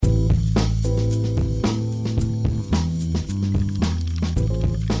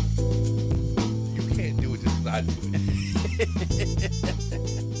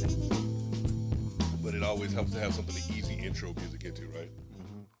have something to easy intro music into, right?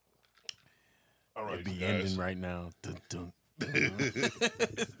 Mm-hmm. All right, It'd be guys. ending right now. Dun, dun.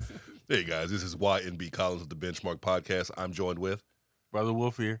 Hey, guys. This is YNB Collins of the Benchmark Podcast. I'm joined with, Brother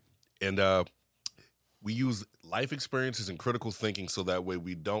Wolf here. and we use life experiences and critical thinking so that way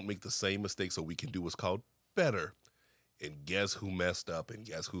we don't make the same mistakes, so we can do what's called better. And guess who messed up, and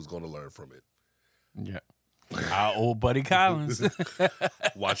guess who's going to learn from it? Yeah. Our old buddy Collins.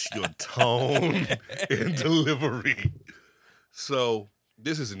 Watch your tone and delivery. So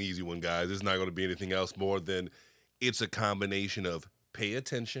this is an easy one, guys. It's not going to be anything else more than it's a combination of pay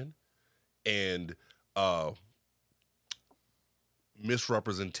attention and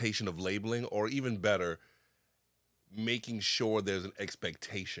misrepresentation of labeling, or even better, making sure there's an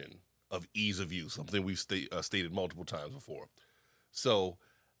expectation of ease of use, something we've stated multiple times before. So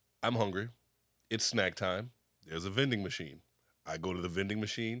I'm hungry. It's snack time. There's a vending machine. I go to the vending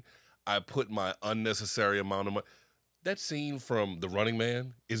machine. I put my unnecessary amount of money. That scene from The Running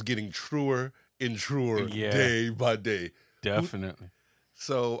Man is getting truer and truer day by day. Definitely.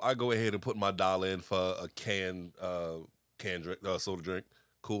 So I go ahead and put my dollar in for a can drink, soda drink.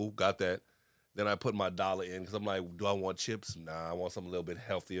 Cool, got that. Then I put my dollar in because I'm like, do I want chips? Nah, I want something a little bit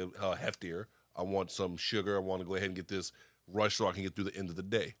healthier, heftier. I want some sugar. I want to go ahead and get this rush so I can get through the end of the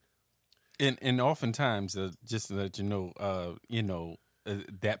day. And oftentimes, just to let you know,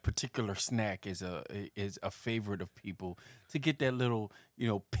 that particular snack is a favorite of people to get that little,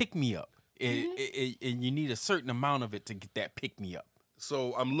 pick me up. And you need a certain amount of it to get that pick me up.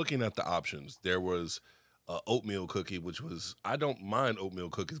 So I'm looking at the options. There was oatmeal cookie, which was, I don't mind oatmeal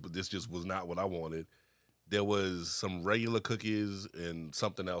cookies, but this just was not what I wanted. There was some regular cookies and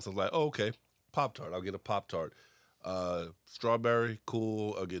something else. I was like, oh, okay, Pop-Tart. I'll get a Pop-Tart. Strawberry,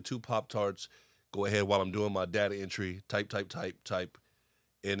 cool. I'll get 2 Pop-Tarts. Go ahead while I'm doing my data entry, type,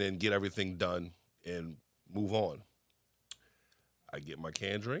 and then get everything done and move on. I get my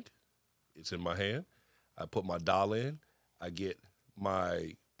canned drink. It's in my hand. I put my dollar in. I get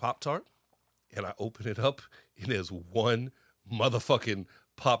my Pop-Tart, and I open it up, and there's one motherfucking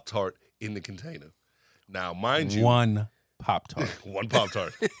Pop-Tart in the container. Now, mind you. One Pop-Tart. One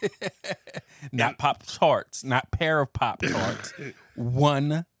Pop-Tart. Not Pop-Tarts, not pair of Pop-Tarts.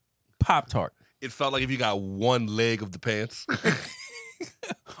 One Pop-Tart. It felt like if you got one leg of the pants.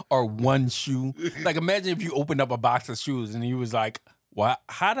 Or one shoe. Like, imagine if you opened up a box of shoes and you was like, "Why?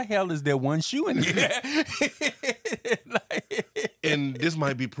 How the hell is there one shoe in here?" And this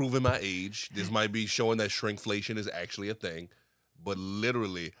might be proving my age. This might be showing that shrinkflation is actually a thing. But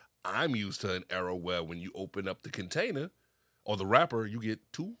literally, I'm used to an era where when you open up the container or the wrapper, you get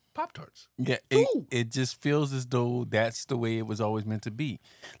 2 Pop-Tarts. Yeah, it just feels as though that's the way it was always meant to be.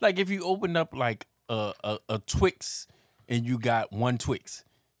 Like if you opened up like a Twix and you got 1 Twix.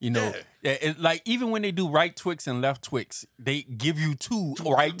 Like even when they do right Twix and left Twix, they give you 2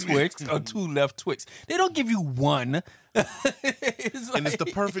 right Twix or 2 left Twix. They don't give you 1. And it's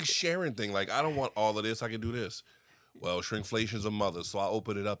the perfect sharing thing. Like, I don't want all of this. I can do this. Well, shrinkflation's a mother. So I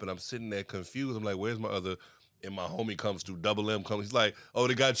open it up and I'm sitting there confused. I'm like, where's my other? And my homie comes through, Double M comes. He's like, oh,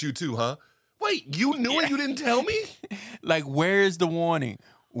 they got you too, huh? Wait, you knew it? You didn't tell me? Like, where is the warning?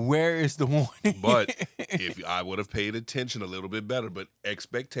 Where is the warning? But if I would have paid attention a little bit better, but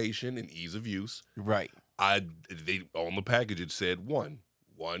expectation and ease of use. Right. They on the package it said one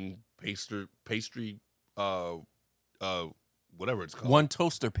pastry, whatever it's called. 1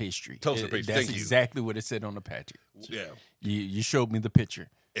 toaster pastry. Toaster pastry. That's Thank you. exactly what it said on the package. Yeah. You showed me the picture.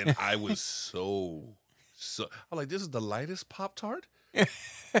 And I was so I'm like, this is the lightest Pop-Tart?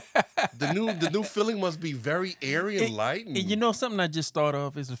 The new filling must be very airy and light. And you know, something I just thought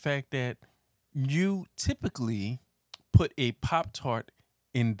of is the fact that you typically put a Pop-Tart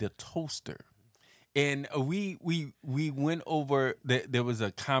in the toaster. And we went over, there was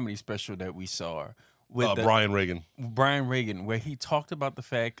a comedy special that we saw with Brian Reagan, where he talked about the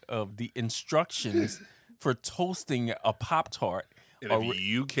fact of the instructions for toasting a Pop-Tart. And if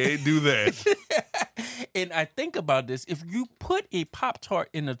you can't do that. And I think about this, if you put a Pop-Tart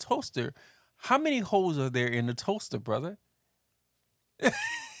in a toaster, how many holes are there in the toaster, brother? There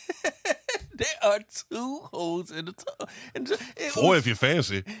are 2 holes in the toaster. 4 if you're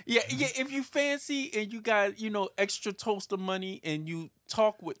fancy. Yeah, if you fancy and you got, extra toaster money and you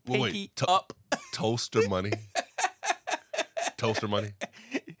talk with Pinky up. Toaster money? Toaster money?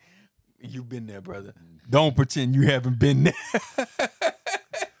 You've been there, brother. Don't pretend you haven't been there.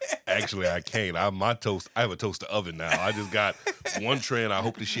 Actually, I can't. I have a toaster oven now. I just got 1 tray and I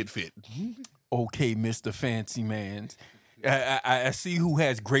hope the shit fit. Okay, Mr. Fancy Man. I see who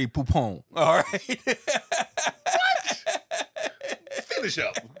has Grey Poupon. All right. What? Finish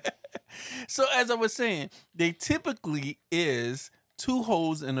up. So as I was saying, they typically is 2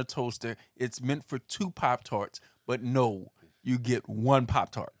 holes in a toaster. It's meant for 2 Pop-Tarts, but no, you get 1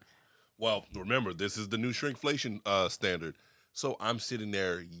 Pop-Tart. Well, remember, this is the new shrinkflation standard. So I'm sitting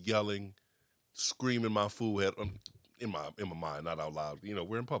there yelling, screaming my fool head in my mind, not out loud.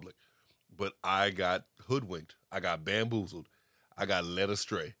 We're in public. But I got hoodwinked. I got bamboozled. I got led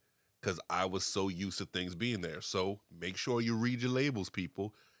astray because I was so used to things being there. So make sure you read your labels,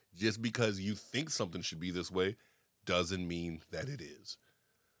 people. Just because you think something should be this way doesn't mean that it is.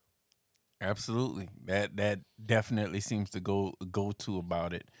 Absolutely. That definitely seems to go to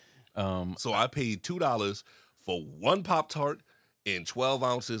about it. So I paid $2 for 1 Pop-Tart and 12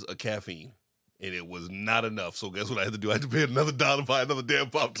 ounces of caffeine. And it was not enough. So guess what I had to do? I had to pay another $1 to buy another damn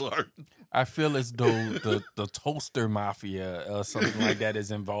Pop-Tart. I feel as though the toaster mafia or something like that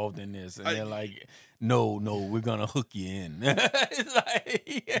is involved in this. And they're like, no, we're going to hook you in.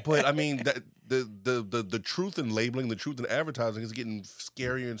 But I mean, the truth in labeling, the truth in advertising is getting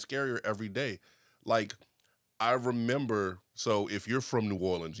scarier and scarier every day. Like, I remember, so if you're from New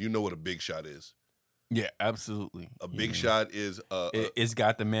Orleans, you know what a Big Shot is. Yeah, absolutely. A Big Shot is... it's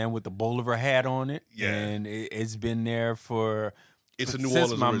got the man with the bowler hat on it. Yeah. And it's been there for... It's a New Since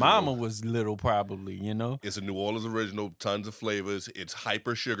Orleans my original. mama was little, probably, It's a New Orleans original, tons of flavors. It's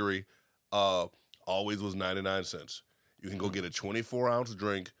hyper sugary. Always was 99 cents. You can go get a 24-ounce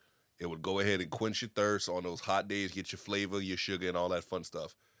drink. It would go ahead and quench your thirst on those hot days, get your flavor, your sugar, and all that fun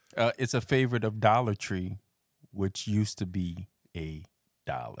stuff. It's a favorite of Dollar Tree, which used to be $1.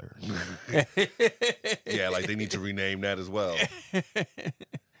 Yeah, like they need to rename that as well.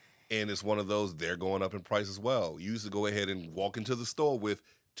 And it's one of those, they're going up in price as well. You used to go ahead and walk into the store with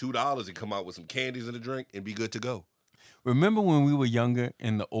 $2 and come out with some candies and a drink and be good to go. Remember when we were younger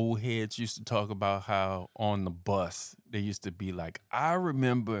and the old heads used to talk about how on the bus they used to be like, I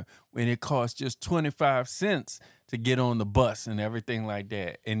remember when it cost just 25 cents to get on the bus and everything like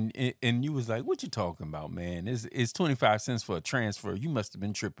that. And you was like, what you talking about, man? It's 25 cents for a transfer. You must have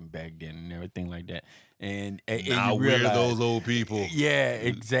been tripping back then and everything like that. And now you realize, we're those old people. Yeah,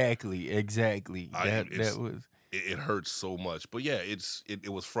 exactly. That was... It hurts so much. But yeah, it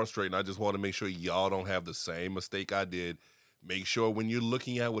was frustrating. I just want to make sure y'all don't have the same mistake I did. Make sure when you're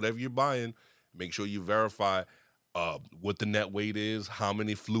looking at whatever you're buying, make sure you verify what the net weight is, how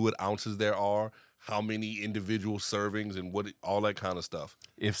many fluid ounces there are, how many individual servings, and all that kind of stuff.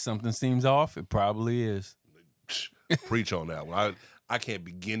 If something seems off, it probably is. Preach on that one. I can't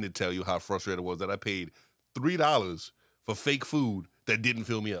begin to tell you how frustrated it was that I paid $3 for fake food that didn't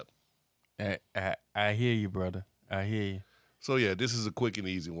fill me up. I hear you, brother. I hear you. So, yeah, this is a quick and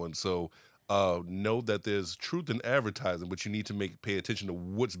easy one. So, know that there's truth in advertising, but you need to pay attention to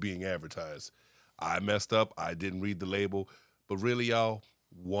what's being advertised. I messed up. I didn't read the label. But really, y'all,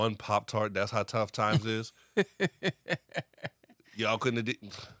 1 Pop-Tart, that's how tough times is. Y'all couldn't have...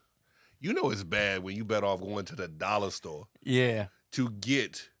 it's bad when you bet off going to the dollar store. Yeah. To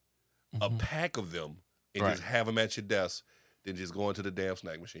get a pack of them and just have them at your desk than just going to the damn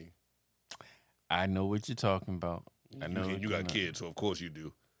snack machine. I know what you're talking about. I know you got kids, so of course you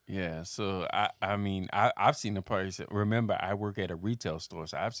do. Yeah, so I mean, I've seen the price. Remember, I work at a retail store,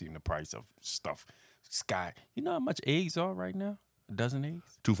 so I've seen the price of stuff. Sky, you know how much eggs are right now? A dozen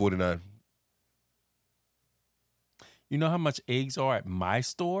eggs? $2.49. You know how much eggs are at my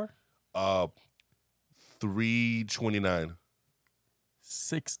store? $3.29.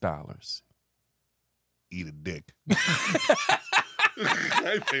 $6. Eat a dick. I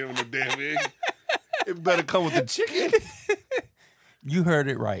ain't paying on the damn egg. It better come with the chicken. You heard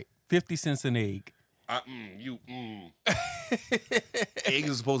it right. 50 cents an egg. Eggs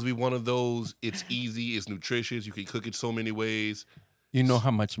is supposed to be one of those. It's easy. It's nutritious. You can cook it so many ways. You know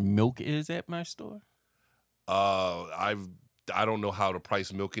how much milk is at my store? I don't know how to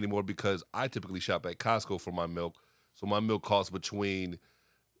price milk anymore because I typically shop at Costco for my milk. So my milk costs between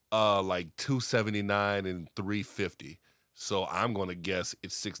like $2.79 and $3.50. So I'm gonna guess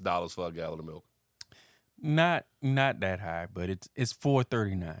it's $6 for a gallon of milk. Not that high, but it's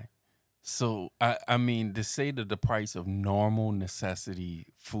 $4.39. So I mean, to say that the price of normal necessity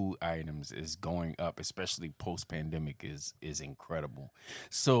food items is going up, especially post pandemic, is incredible.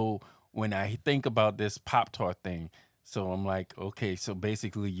 So when I think about this Pop-Tart thing, so I'm like, okay, so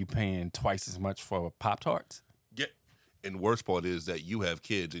basically you paying twice as much for Pop-Tarts? Yeah. And the worst part is that you have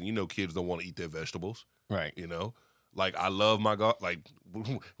kids, and kids don't want to eat their vegetables. Right. Like, I love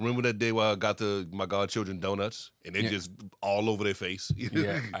remember that day where I got my godchildren donuts, and they just all over their face?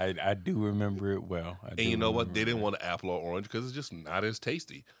 Yeah, I do remember it well. And you know what? They didn't want an apple or orange because it's just not as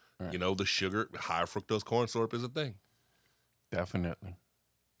tasty. Right. The sugar, high fructose corn syrup is a thing. Definitely.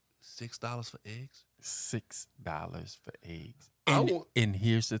 $6 for eggs? $6 for eggs. I And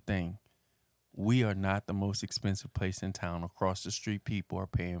here's the thing. We are not the most expensive place in town. Across the street, people are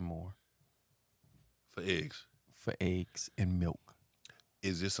paying more. For eggs? For eggs and milk.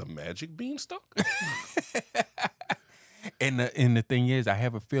 Is this a magic beanstalk? And the thing is, I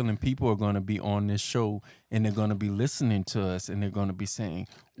have a feeling people are going to be on this show and they're going to be listening to us and they're going to be saying,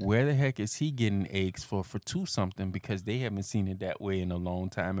 where the heck is he getting eggs for 2 something? Because they haven't seen it that way in a long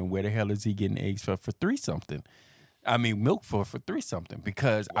time. And where the hell is he getting eggs for 3 something? I mean, milk for 3 something.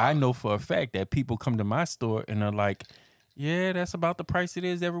 Because I know for a fact that people come to my store and are like, yeah, that's about the price it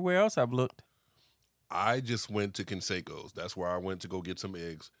is everywhere else I've looked. I just went to Conseco's. That's where I went to go get some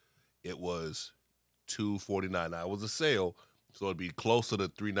eggs. It was $2.49. Now, it was a sale, so it'd be closer to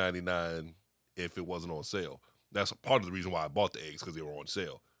 $3.99 if it wasn't on sale. That's part of the reason why I bought the eggs, because they were on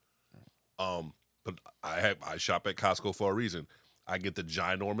sale. But I shop at Costco for a reason. I get the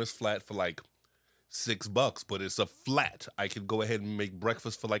ginormous flat for like $6, but it's a flat. I could go ahead and make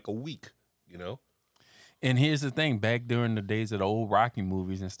breakfast for like a week, you know? And here's the thing. Back during the days of the old Rocky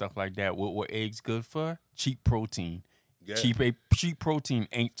movies and stuff like that, what were eggs good for? Cheap protein. Yeah. Cheap protein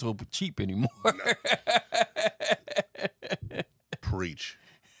ain't so cheap anymore. No. Preach.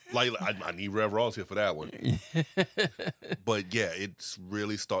 Like I need Rev Ross here for that one. But yeah, it's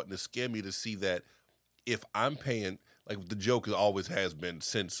really starting to scare me to see that if I'm paying, like the joke always has been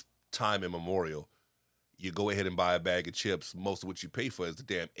since time immemorial, you go ahead and buy a bag of chips. Most of what you pay for is the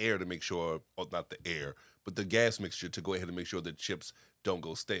damn air to make sure, or not the air, but the gas mixture to go ahead and make sure that chips don't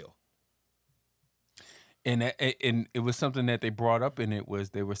go stale. And it was something that they brought up in it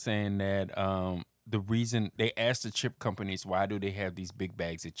was they were saying that the reason they asked the chip companies, why do they have these big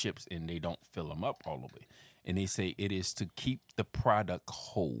bags of chips and they don't fill them up all the way? And they say it is to keep the product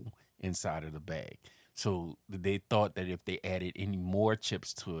whole inside of the bag. So they thought that if they added any more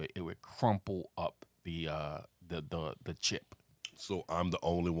chips to it, it would crumple up the chip. So I'm the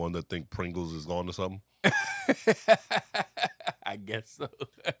only one that think Pringles is on to something? I guess so.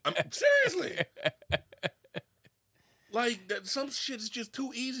 Seriously. Like, that, some shit is just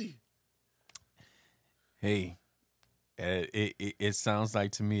too easy. Hey, it sounds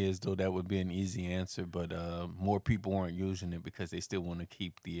like to me as though that would be an easy answer, but more people aren't using it because they still want to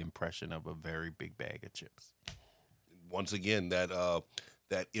keep the impression of a very big bag of chips. Once again, that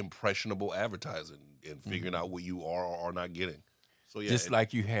impressionable advertising and figuring out what you are or are not getting. So yeah, just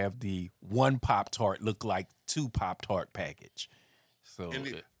like you have the one Pop-Tart look like 2 Pop-Tart package. So I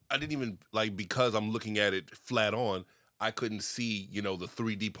didn't even, like, because I'm looking at it flat on, I couldn't see, the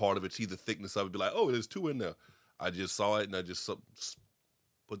 3D part of it, see the thickness of it, be like, oh, there's 2 in there. I just saw it and I just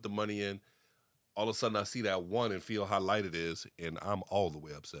put the money in. All of a sudden I see that 1 and feel how light it is, and I'm all the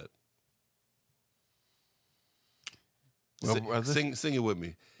way upset. Well, sing it with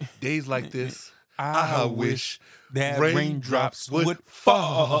me. Days like this, I wish that raindrops would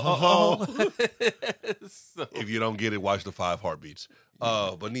fall. If you don't get it, watch the 5 heartbeats.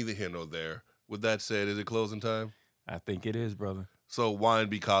 But neither here nor there. With that said, is it closing time? I think it is, brother. So Wine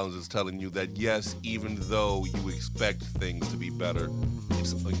B. Collins is telling you that, yes, even though you expect things to be better,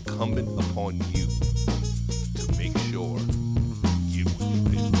 it's incumbent upon you to make sure you get what you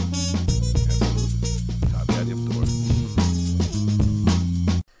pay for. Absolutely. Copy that if the word.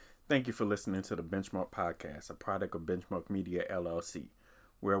 Thank you for listening to the Benchmark Podcast, a product of Benchmark Media, LLC,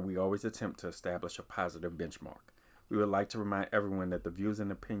 where we always attempt to establish a positive benchmark. We would like to remind everyone that the views and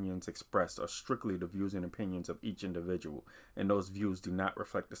opinions expressed are strictly the views and opinions of each individual, and those views do not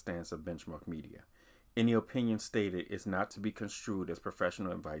reflect the stance of Benchmark Media. Any opinion stated is not to be construed as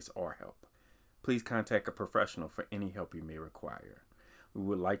professional advice or help. Please contact a professional for any help you may require. We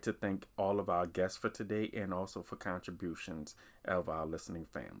would like to thank all of our guests for today and also for contributions of our listening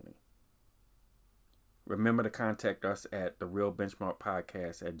family. Remember to contact us at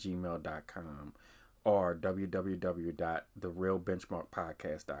therealbenchmarkpodcast@gmail.com or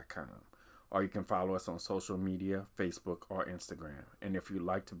www.therealbenchmarkpodcast.com. Or you can follow us on social media, Facebook, or Instagram. And if you'd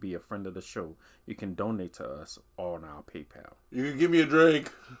like to be a friend of the show, you can donate to us on our PayPal. You can give me a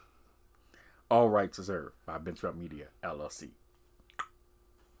drink. All rights reserved by Benchmark Media, LLC.